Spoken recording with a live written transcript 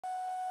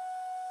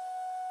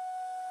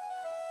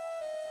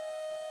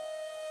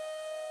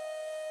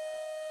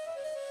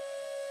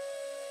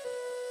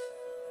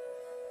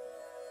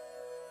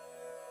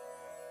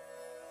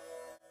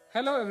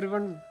Hello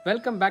everyone,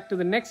 welcome back to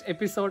the next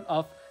episode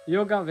of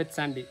Yoga with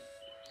Sandy.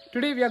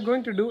 Today we are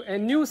going to do a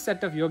new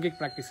set of yogic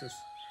practices.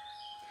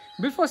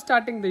 Before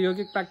starting the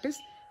yogic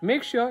practice,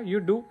 make sure you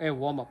do a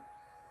warm-up.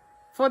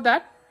 For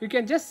that, you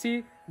can just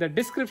see the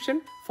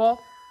description for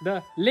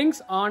the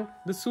links on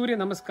the Surya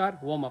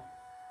Namaskar warm-up.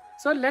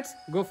 So let's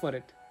go for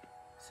it.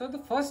 So the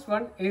first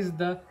one is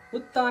the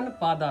Utthana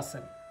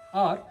Padasana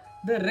or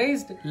the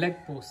raised leg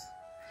pose.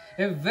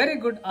 A very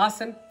good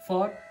asana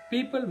for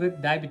people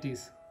with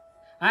diabetes.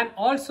 And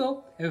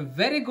also a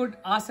very good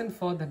asana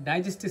for the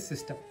digestive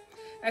system,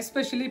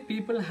 especially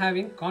people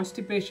having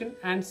constipation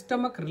and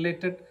stomach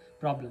related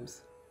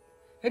problems.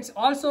 It's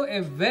also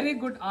a very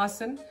good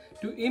asana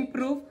to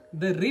improve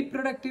the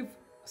reproductive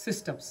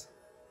systems.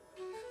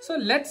 So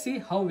let's see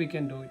how we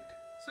can do it.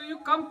 So you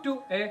come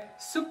to a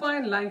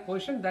supine lying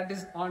position, that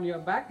is on your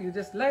back. You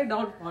just lie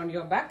down on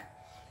your back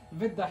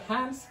with the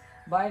hands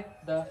by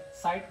the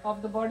side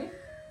of the body,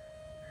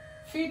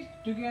 feet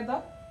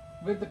together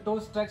with the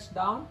toes stretched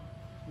down.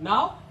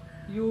 Now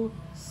you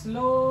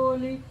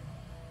slowly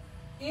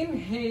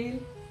inhale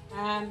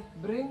and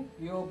bring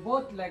your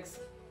both legs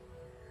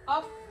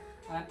up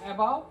and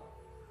above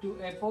to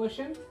a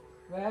position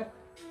where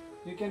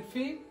you can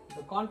feel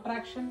the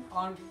contraction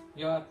on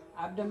your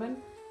abdomen.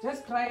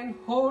 Just try and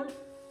hold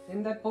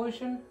in that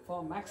position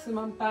for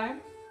maximum time.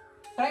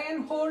 Try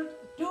and hold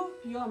to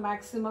your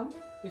maximum.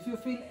 If you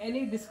feel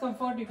any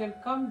discomfort, you can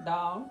come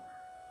down.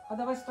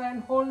 Otherwise, try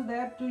and hold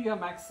there to your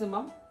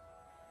maximum.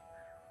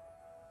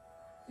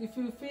 If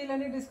you feel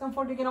any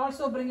discomfort, you can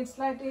also bring it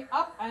slightly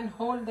up and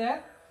hold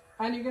there,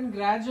 and you can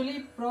gradually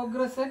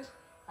progress it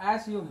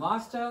as you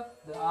master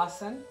the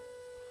asana,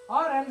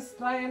 or else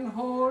try and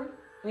hold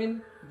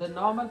in the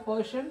normal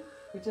position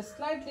which is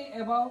slightly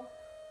above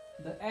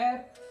the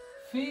air.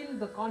 Feel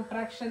the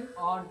contraction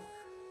on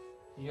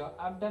your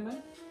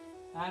abdomen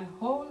and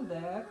hold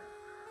there.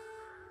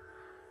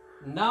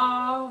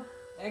 Now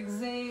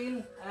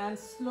exhale and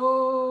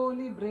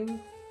slowly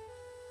bring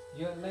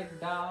your leg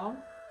down.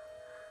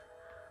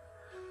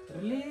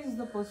 Release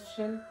the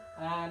position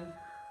and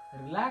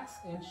relax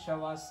in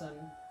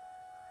Shavasana.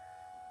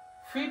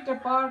 Feet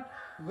apart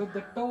with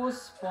the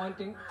toes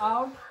pointing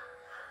out.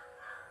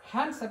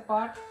 Hands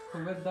apart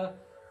with the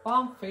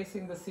palm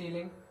facing the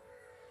ceiling.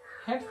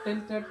 Head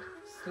tilted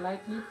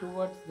slightly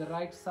towards the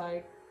right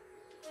side.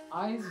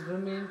 Eyes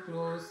remain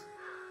closed.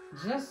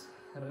 Just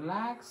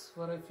relax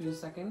for a few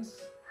seconds.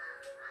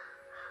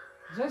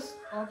 Just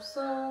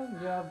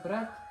observe your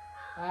breath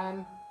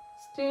and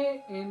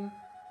stay in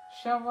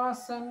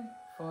Shavasana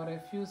for a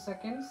few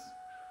seconds.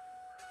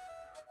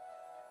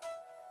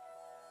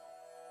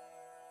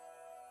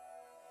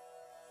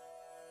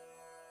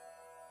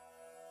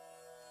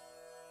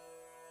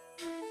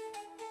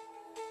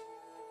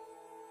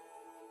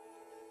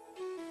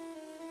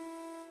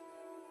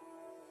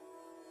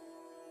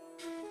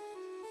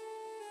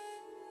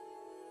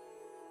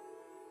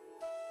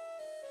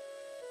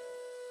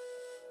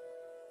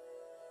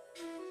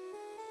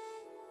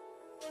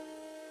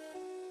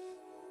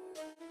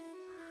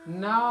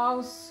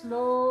 Now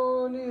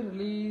slowly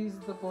release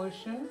the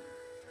position.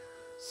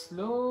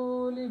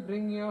 Slowly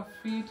bring your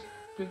feet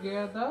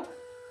together.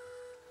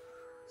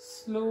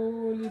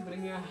 Slowly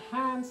bring your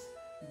hands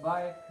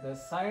by the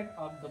side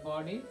of the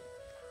body.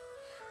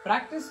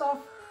 Practice of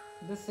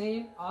the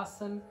same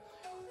asana,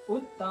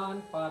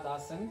 Utthana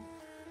Padasana.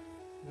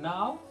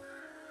 Now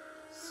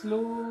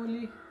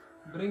slowly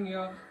bring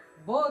your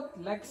both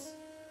legs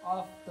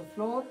off the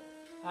floor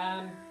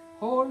and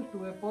hold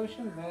to a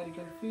position where you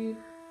can feel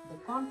the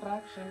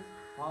contraction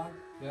on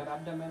your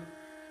abdomen.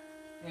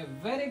 A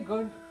very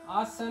good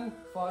asana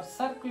for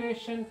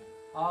circulation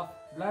of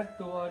blood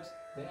towards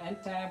the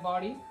entire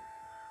body.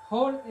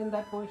 Hold in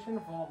that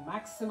position for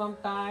maximum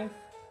time.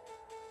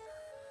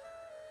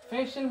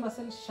 Facial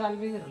muscles shall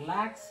be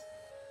relaxed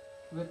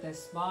with a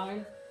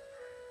smile.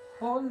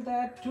 Hold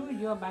there to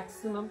your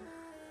maximum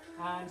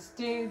and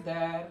stay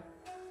there.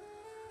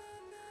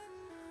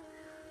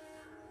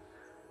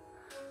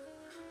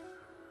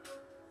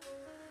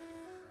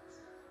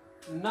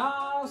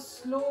 Now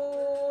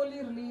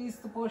slowly release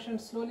the position,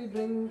 slowly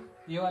bring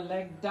your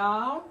leg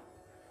down,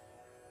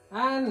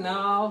 and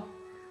now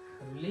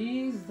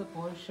release the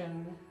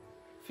position.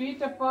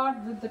 Feet apart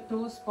with the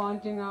toes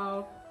pointing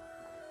out,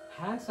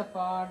 hands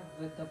apart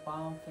with the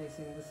palm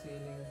facing the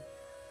ceiling,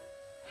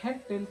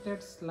 head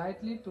tilted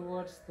slightly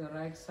towards the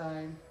right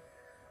side.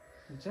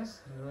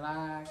 Just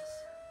relax.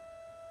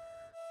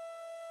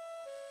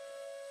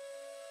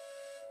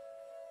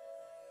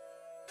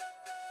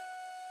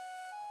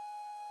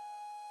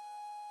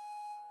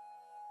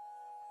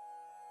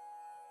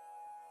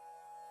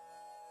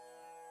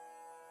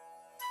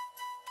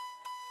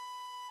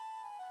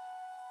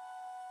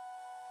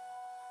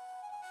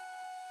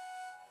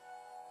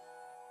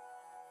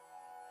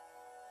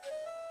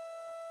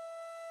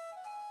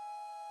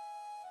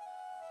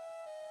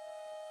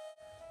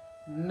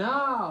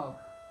 Now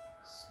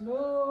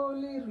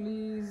slowly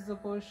release the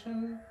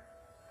position.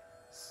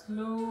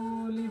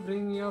 Slowly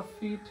bring your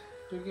feet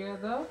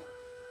together.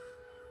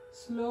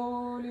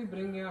 Slowly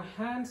bring your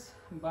hands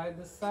by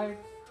the side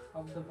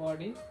of the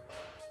body.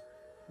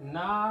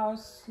 Now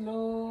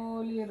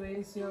slowly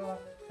raise your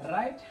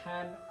right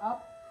hand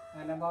up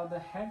and above the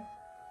head.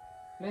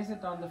 Place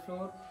it on the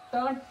floor.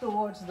 Turn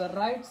towards the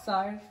right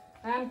side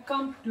and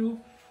come to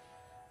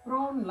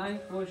prone lying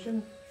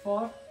position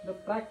for the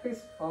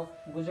practice of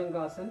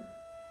Bhujangasana.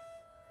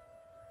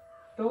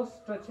 Toes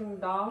stretching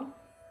down,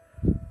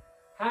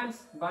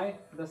 hands by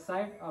the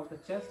side of the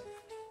chest.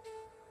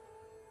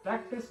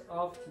 Practice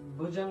of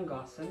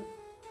Bhujangasana.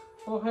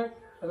 Forehead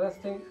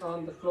resting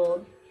on the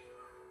floor.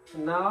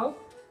 Now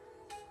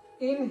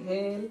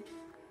inhale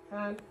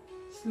and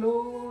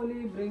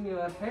slowly bring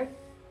your head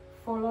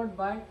followed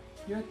by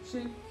your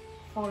chin,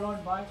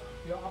 followed by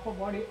your upper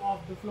body off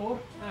the floor,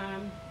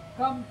 and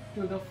come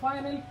to the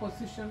final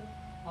position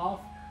of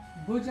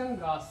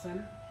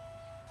Bhujangasana.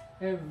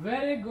 A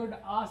very good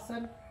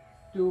asana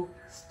to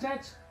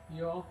stretch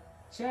your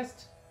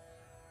chest.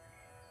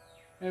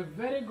 A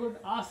very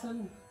good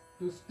asana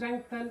to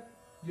strengthen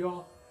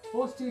your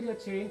posterior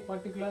chain,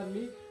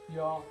 particularly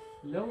your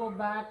lower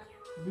back,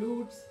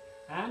 glutes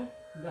and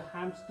the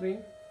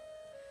hamstring.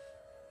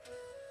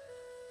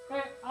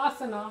 A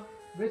asana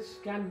which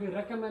can be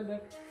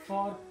recommended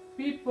for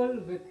people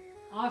with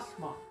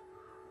asthma.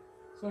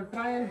 So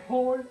try and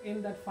hold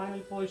in that final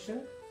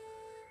position.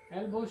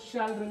 Elbows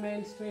shall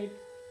remain straight.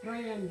 Try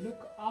and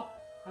look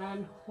up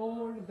and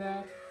hold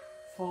there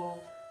for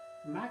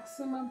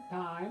maximum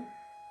time.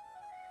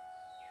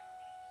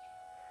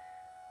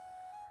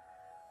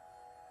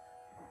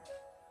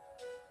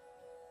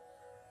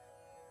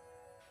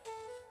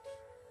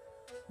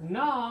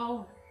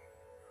 Now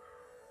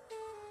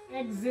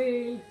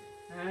exhale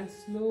and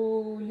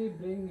slowly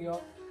bring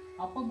your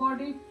upper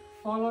body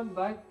followed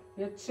by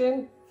your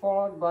chin,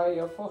 followed by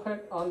your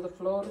forehead on the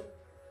floor.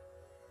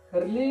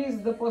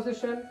 Release the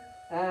position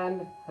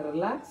and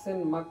relax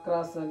in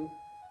Makrasana.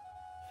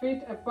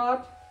 Feet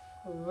apart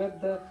with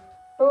the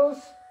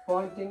toes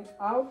pointing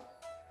out.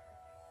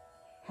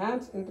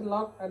 Hands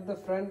interlocked at the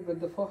front with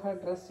the forehead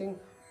resting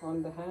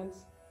on the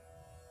hands.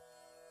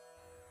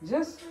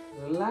 Just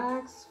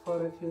relax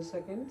for a few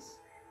seconds.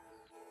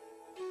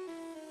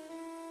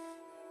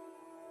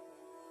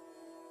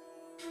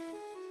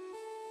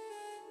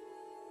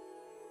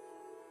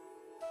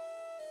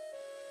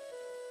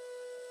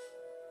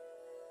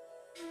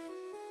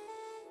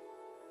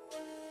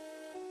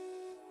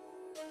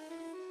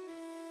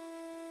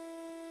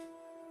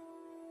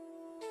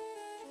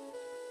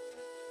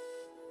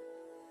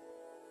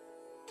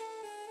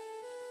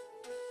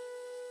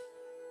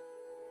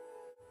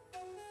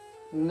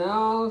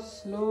 Now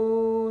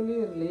slowly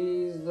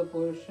release the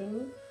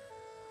position.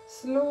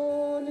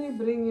 Slowly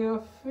bring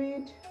your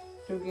feet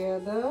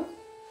together.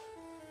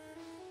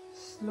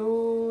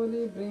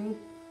 Slowly bring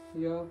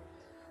your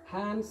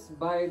hands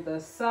by the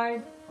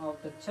side of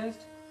the chest.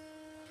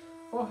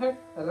 Forehead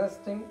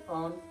resting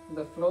on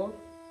the floor.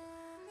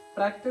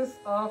 Practice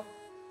of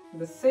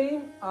the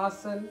same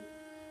asana,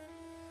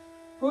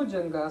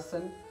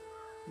 Bhujangasana,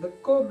 the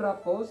cobra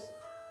pose.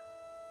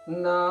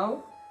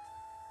 Now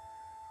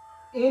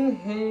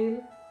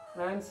inhale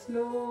and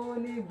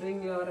slowly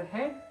bring your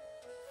head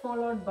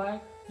followed by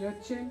your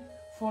chin,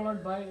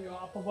 followed by your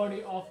upper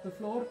body off the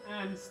floor,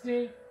 and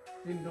stay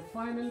in the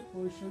final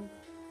position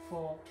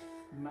for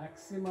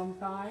maximum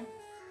time.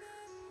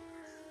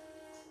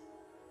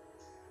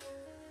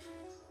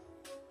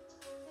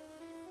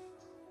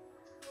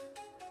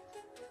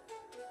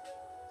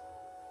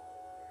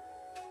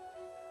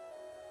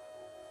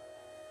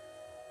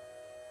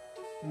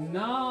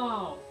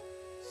 Now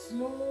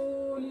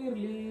slowly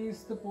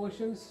release the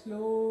position.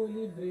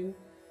 Slowly bring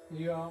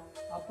your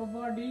upper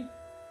body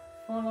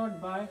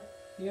followed by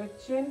your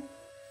chin,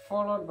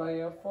 followed by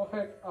your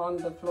forehead on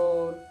the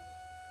floor.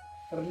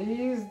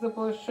 Release the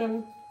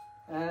position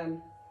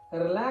and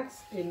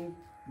relax in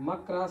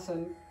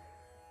Makrasana.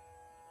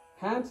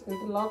 Hands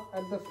interlocked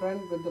at the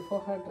front with the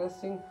forehead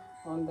resting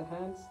on the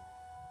hands.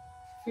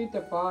 Feet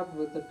apart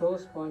with the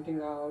toes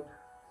pointing out.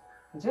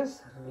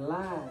 Just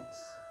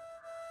relax.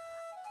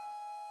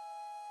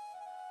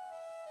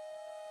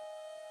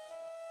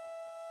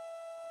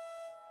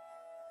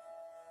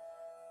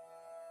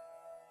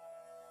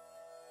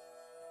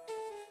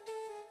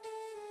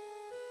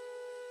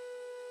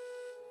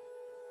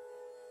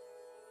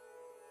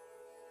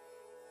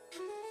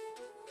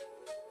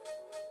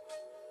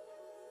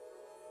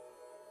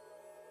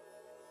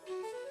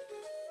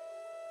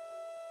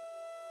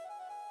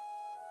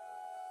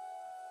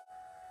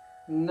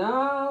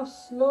 Now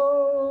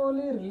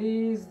slowly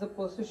release the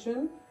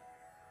position.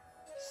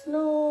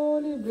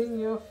 Slowly bring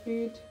your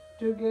feet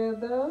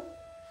together.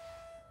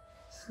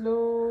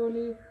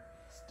 Slowly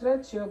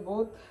stretch your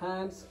both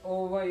hands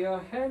over your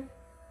head.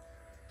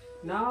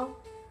 Now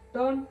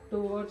turn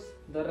towards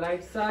the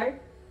right side.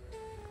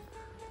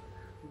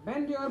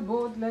 Bend your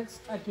both legs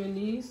at your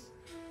knees.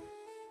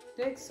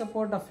 Take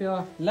support of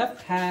your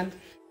left hand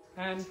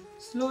and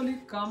slowly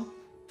come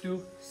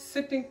to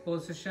sitting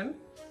position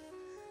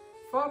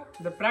for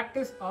the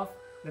practice of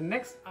the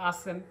next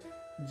asana,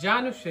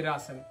 Janu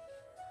Shirasana.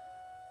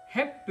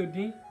 head to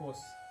knee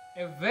pose.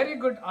 A very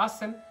good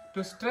asana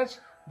to stretch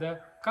the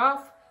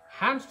calf,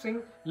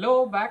 hamstring,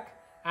 lower back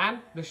and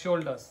the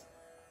shoulders.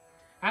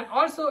 And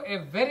also a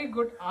very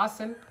good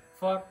asana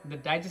for the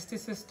digestive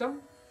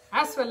system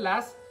as well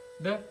as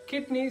the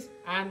kidneys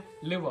and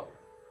liver.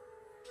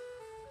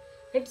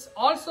 It's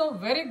also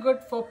very good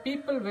for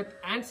people with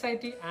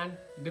anxiety and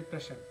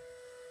depression.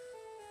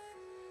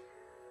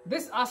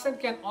 This asana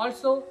can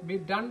also be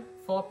done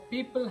for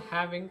people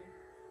having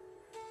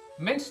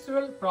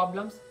menstrual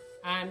problems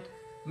and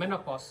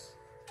menopause.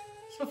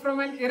 So from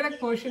an erect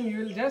position, you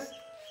will just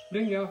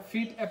bring your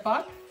feet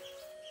apart.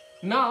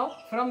 Now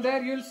from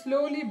there you will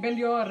slowly bend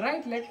your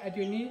right leg at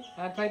your knee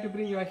and try to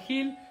bring your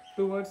heel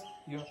towards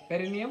your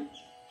perineum.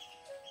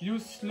 You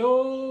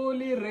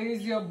slowly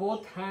raise your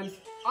both hands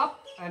up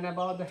and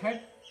above the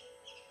head.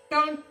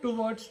 Turn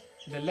towards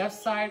the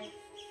left side.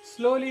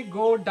 Slowly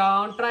go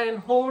down. Try and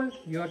hold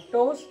your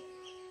toes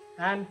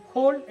and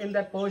hold in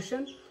that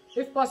position.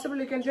 If possible,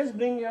 you can just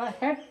bring your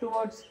head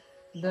towards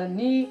the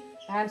knee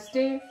and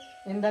stay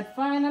in that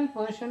final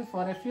position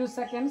for a few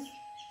seconds.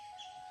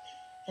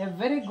 A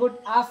very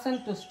good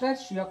asana to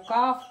stretch your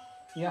calf,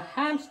 your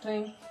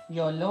hamstring,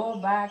 your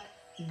lower back,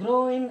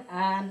 groin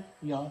and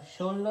your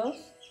shoulders.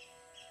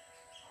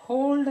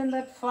 Hold in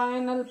that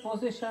final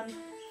position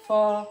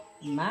for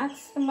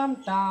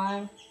maximum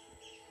time.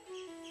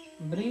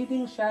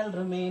 Breathing shall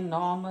remain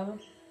normal.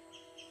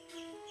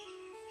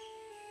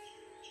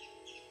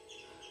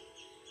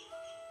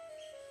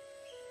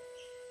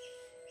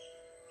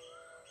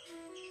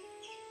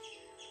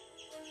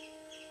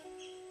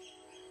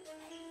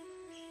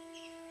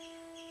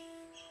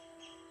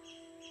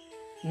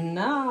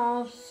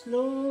 Now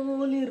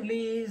slowly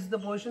release the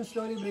position,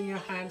 slowly bring your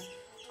hands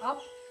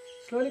up,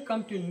 slowly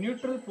come to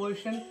neutral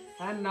position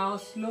and now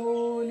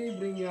slowly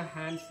bring your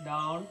hands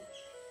down.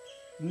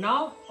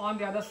 Now on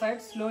the other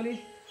side,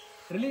 slowly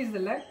release the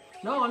leg.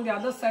 Now on the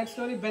other side,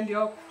 slowly bend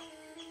your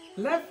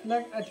left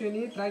leg at your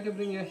knee, try to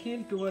bring your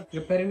heel towards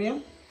your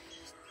perineum.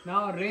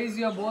 Now raise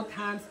your both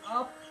hands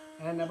up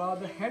and above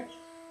the head.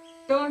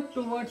 Turn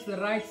towards the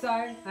right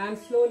side and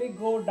slowly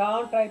go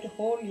down, try to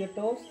hold your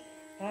toes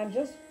and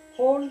just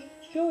hold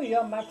to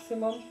your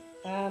maximum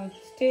and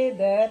stay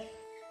there.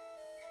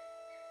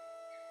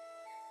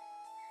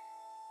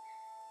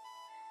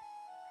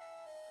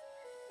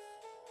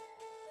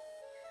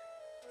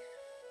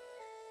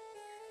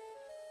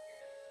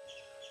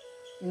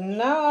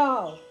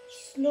 Now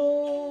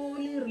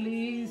slowly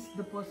release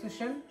the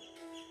position.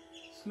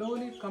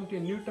 Slowly come to a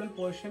neutral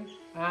position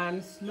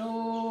and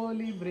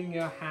slowly bring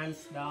your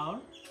hands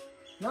down.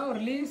 Now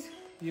release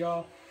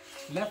your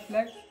left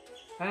leg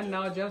and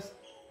now just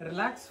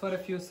relax for a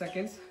few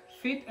seconds.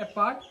 Feet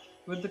apart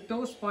with the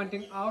toes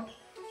pointing out,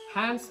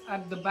 hands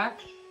at the back,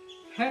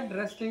 head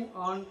resting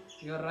on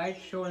your right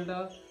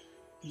shoulder.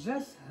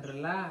 Just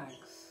relax.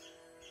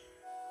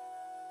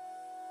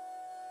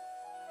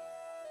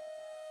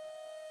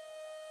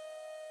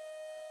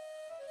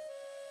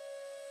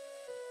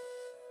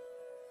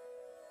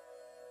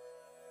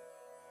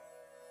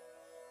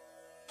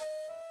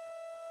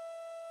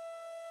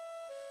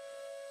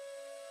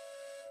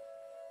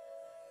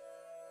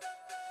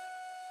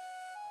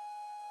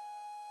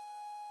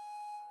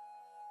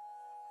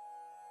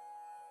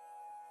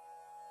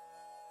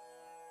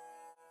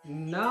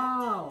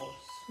 Now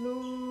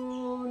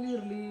slowly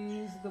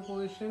release the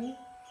position.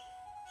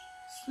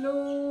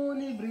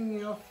 Slowly bring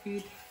your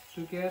feet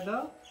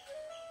together.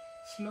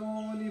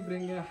 Slowly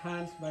bring your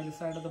hands by the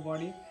side of the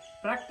body.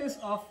 Practice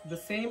of the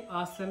same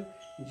asana,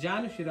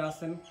 Janu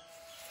Shirasana.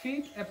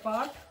 Feet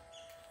apart.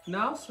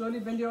 Now slowly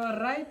bend your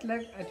right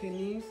leg at your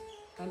knees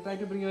and try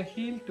to bring your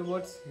heel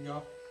towards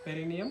your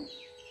perineum.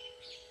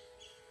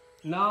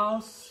 Now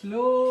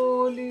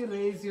slowly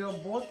raise your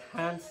both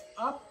hands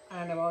up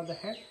and above the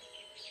head.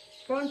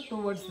 Turn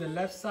towards the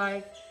left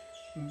side.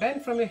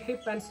 Bend from your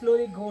hip and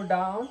slowly go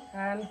down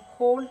and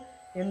hold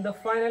in the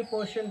final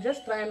position.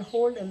 Just try and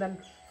hold in the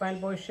final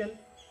position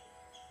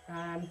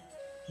and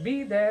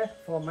be there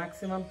for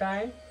maximum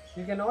time.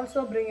 You can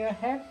also bring your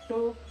head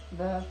to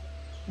the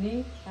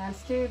knee and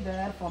stay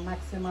there for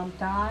maximum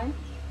time.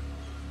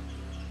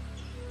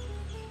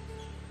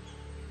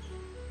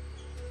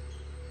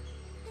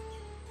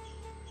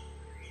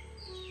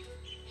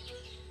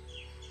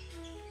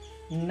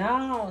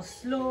 Now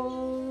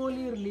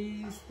slowly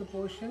release the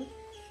position.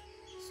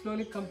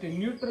 Slowly come to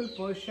neutral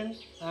position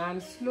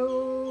and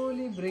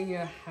slowly bring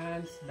your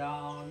hands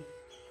down.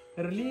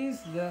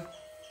 Release the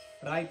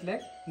right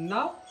leg.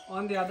 Now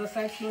on the other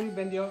side, slowly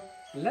bend your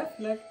left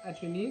leg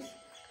at your knees.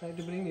 Try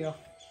to bring your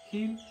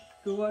heel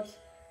towards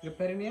your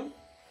perineum.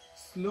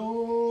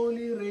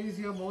 Slowly raise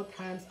your both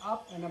hands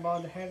up and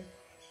above the head.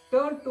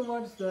 Turn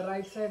towards the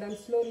right side and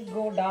slowly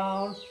go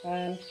down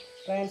and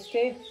try and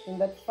stay in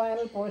that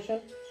final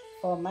position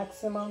for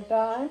maximum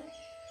time.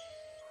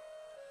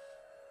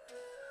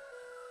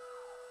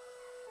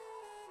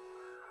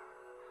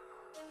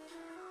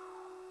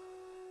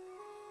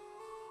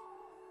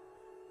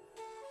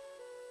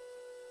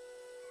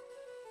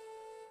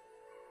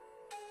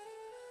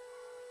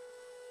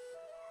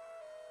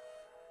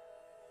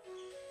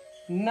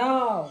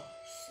 Now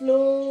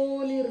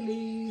slowly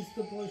release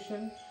the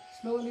position.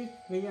 Slowly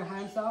bring your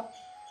hands up.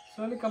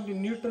 Slowly come to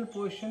neutral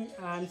position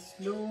and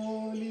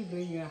slowly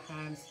bring your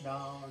hands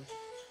down.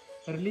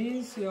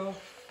 Release your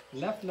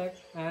left leg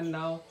and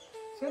now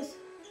just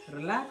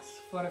relax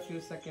for a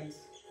few seconds.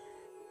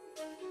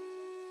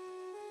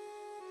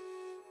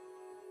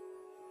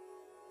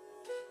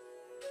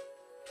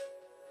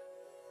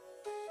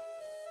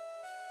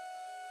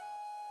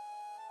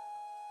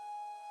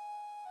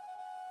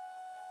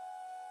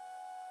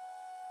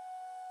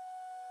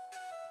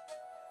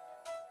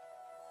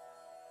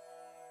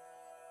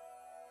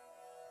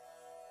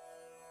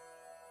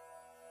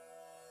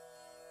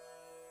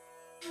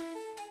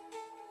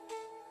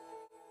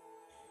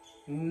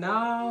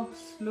 Now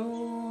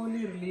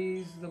slowly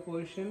release the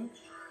position.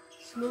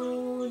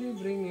 Slowly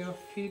bring your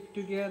feet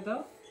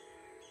together.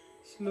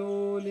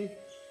 Slowly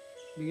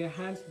bring your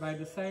hands by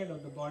the side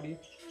of the body.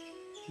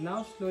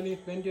 Now slowly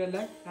bend your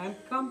leg and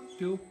come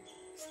to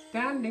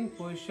standing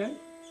position.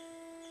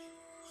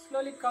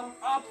 Slowly come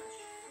up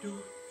to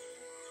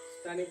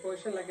standing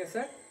position like I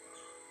said.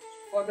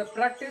 For the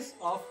practice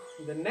of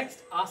the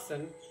next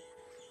asana,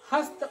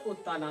 Hatha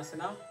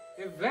Uttanasana,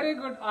 a very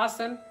good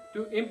asana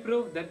to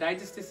improve the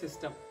digestive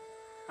system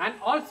and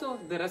also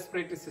the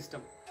respiratory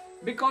system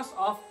because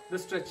of the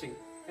stretching.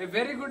 A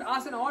very good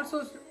asana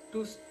also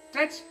to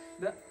stretch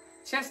the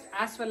chest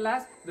as well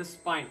as the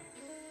spine.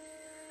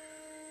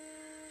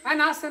 An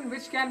asana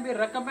which can be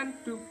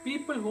recommended to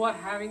people who are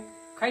having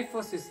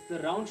kyphosis, the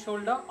round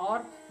shoulder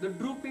or the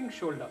drooping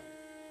shoulder.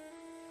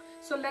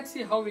 So let's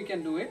see how we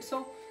can do it.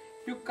 So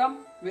you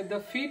come with the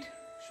feet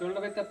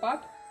shoulder width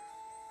apart,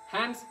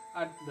 hands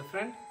at the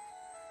front,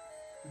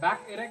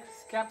 back erect,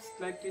 scap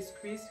slightly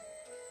squeezed,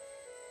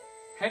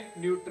 head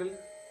neutral.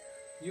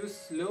 You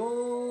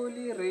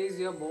slowly raise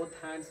your both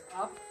hands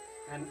up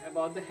and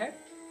above the head.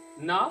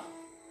 Now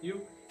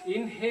you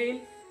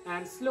inhale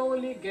and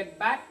slowly get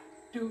back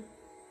to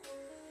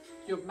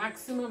your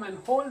maximum and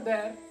hold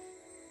there.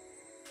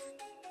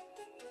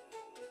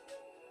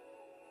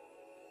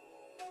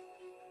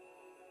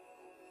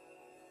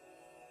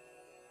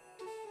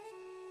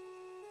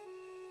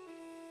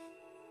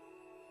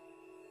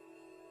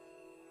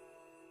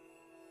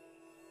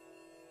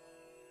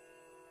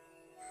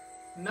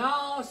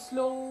 Now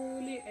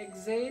slowly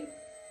exhale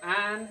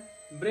and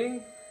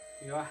bring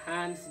your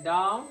hands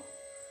down,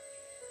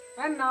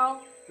 and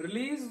now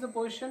release the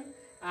position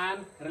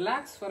and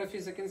relax for a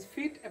few seconds.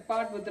 Feet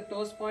apart with the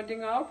toes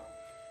pointing out,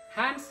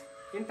 hands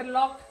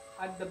interlocked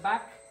at the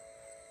back,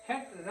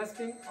 head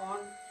resting on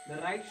the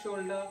right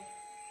shoulder.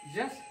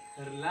 Just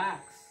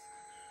relax.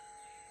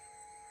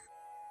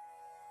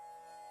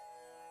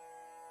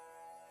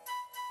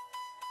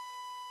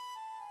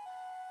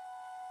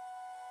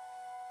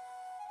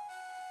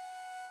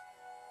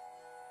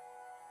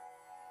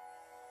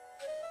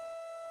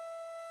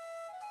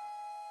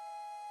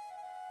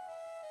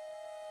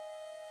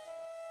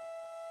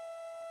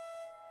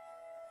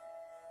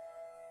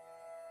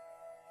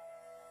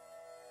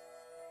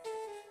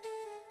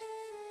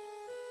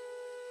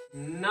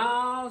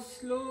 Now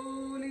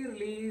slowly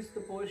release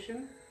the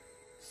position.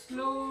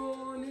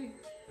 Slowly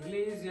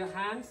release your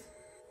hands.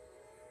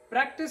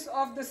 Practice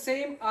of the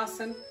same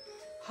asana,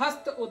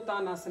 Hatha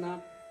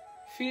Uttanasana.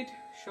 Feet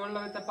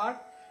shoulder width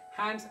apart,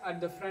 hands at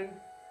the front,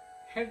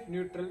 head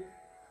neutral.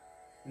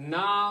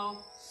 Now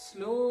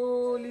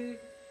slowly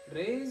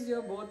raise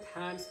your both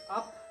hands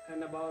up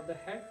and above the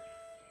head.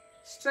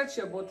 Stretch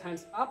your both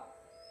hands up.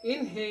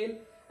 Inhale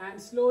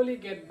and slowly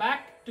get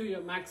back to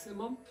your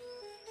maximum.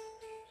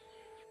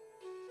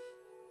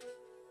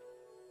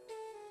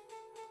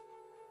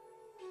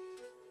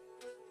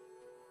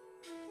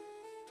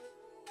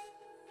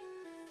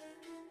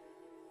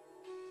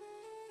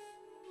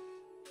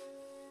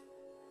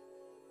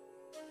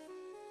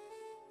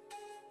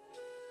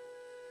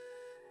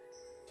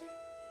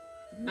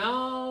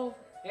 Now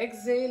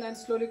exhale and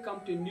slowly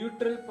come to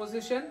neutral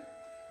position.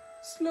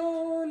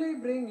 Slowly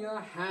bring your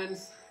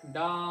hands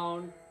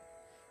down.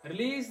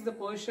 Release the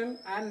position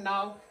and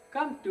now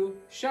come to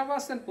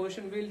Shavasana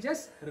position. We'll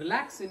just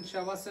relax in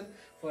Shavasana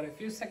for a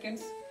few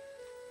seconds.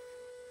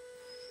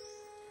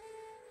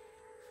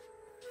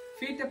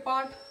 Feet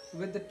apart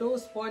with the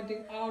toes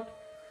pointing out.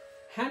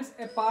 Hands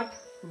apart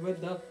with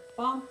the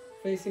palm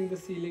facing the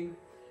ceiling.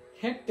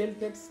 Head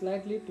tilted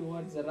slightly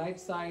towards the right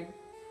side.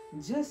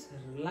 Just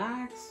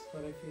relax for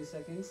a few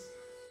seconds.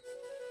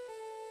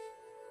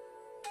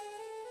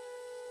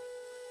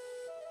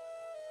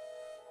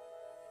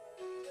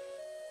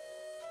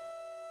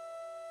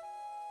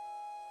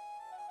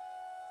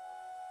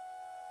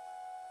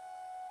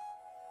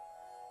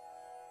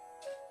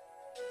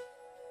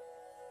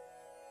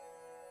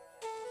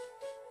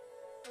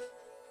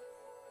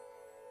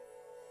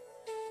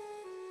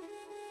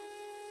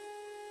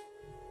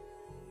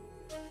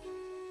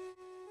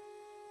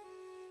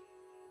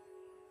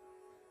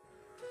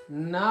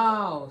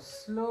 Now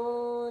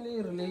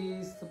slowly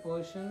release the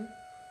position.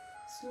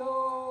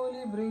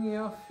 Slowly bring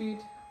your feet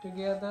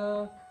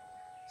together.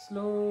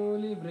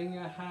 Slowly bring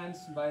your hands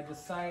by the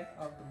side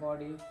of the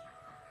body.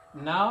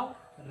 Now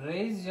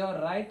raise your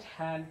right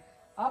hand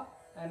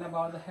up and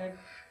above the head.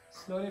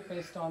 Slowly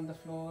place it on the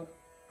floor.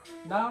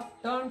 Now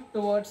turn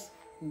towards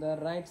the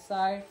right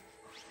side.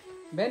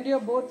 Bend your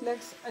both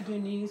legs at your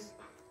knees.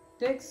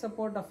 Take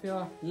support of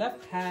your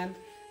left hand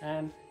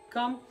and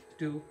come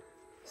to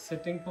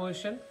sitting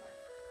position.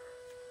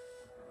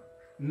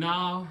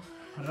 Now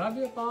rub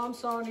your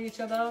palms on each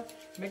other.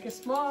 Make a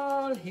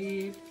small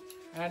heat.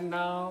 And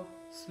now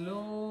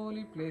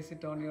slowly place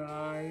it on your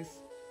eyes.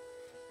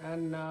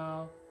 And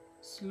now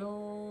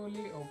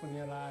slowly open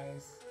your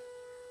eyes.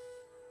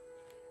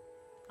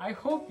 I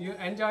hope you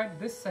enjoyed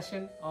this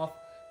session of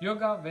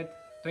Yoga with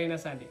Trainer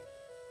Sandy.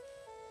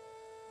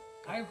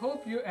 I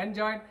hope you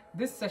enjoyed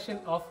this session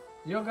of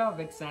Yoga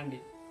with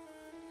Sandy.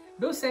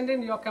 Do send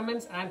in your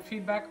comments and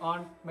feedback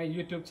on my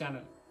YouTube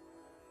channel.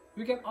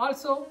 You can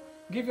also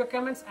give your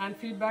comments and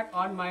feedback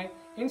on my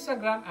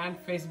Instagram and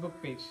Facebook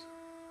page.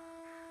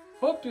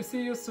 Hope to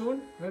see you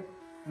soon with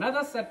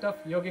another set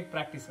of yogic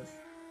practices.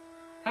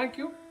 Thank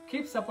you.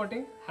 Keep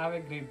supporting. Have a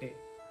great day.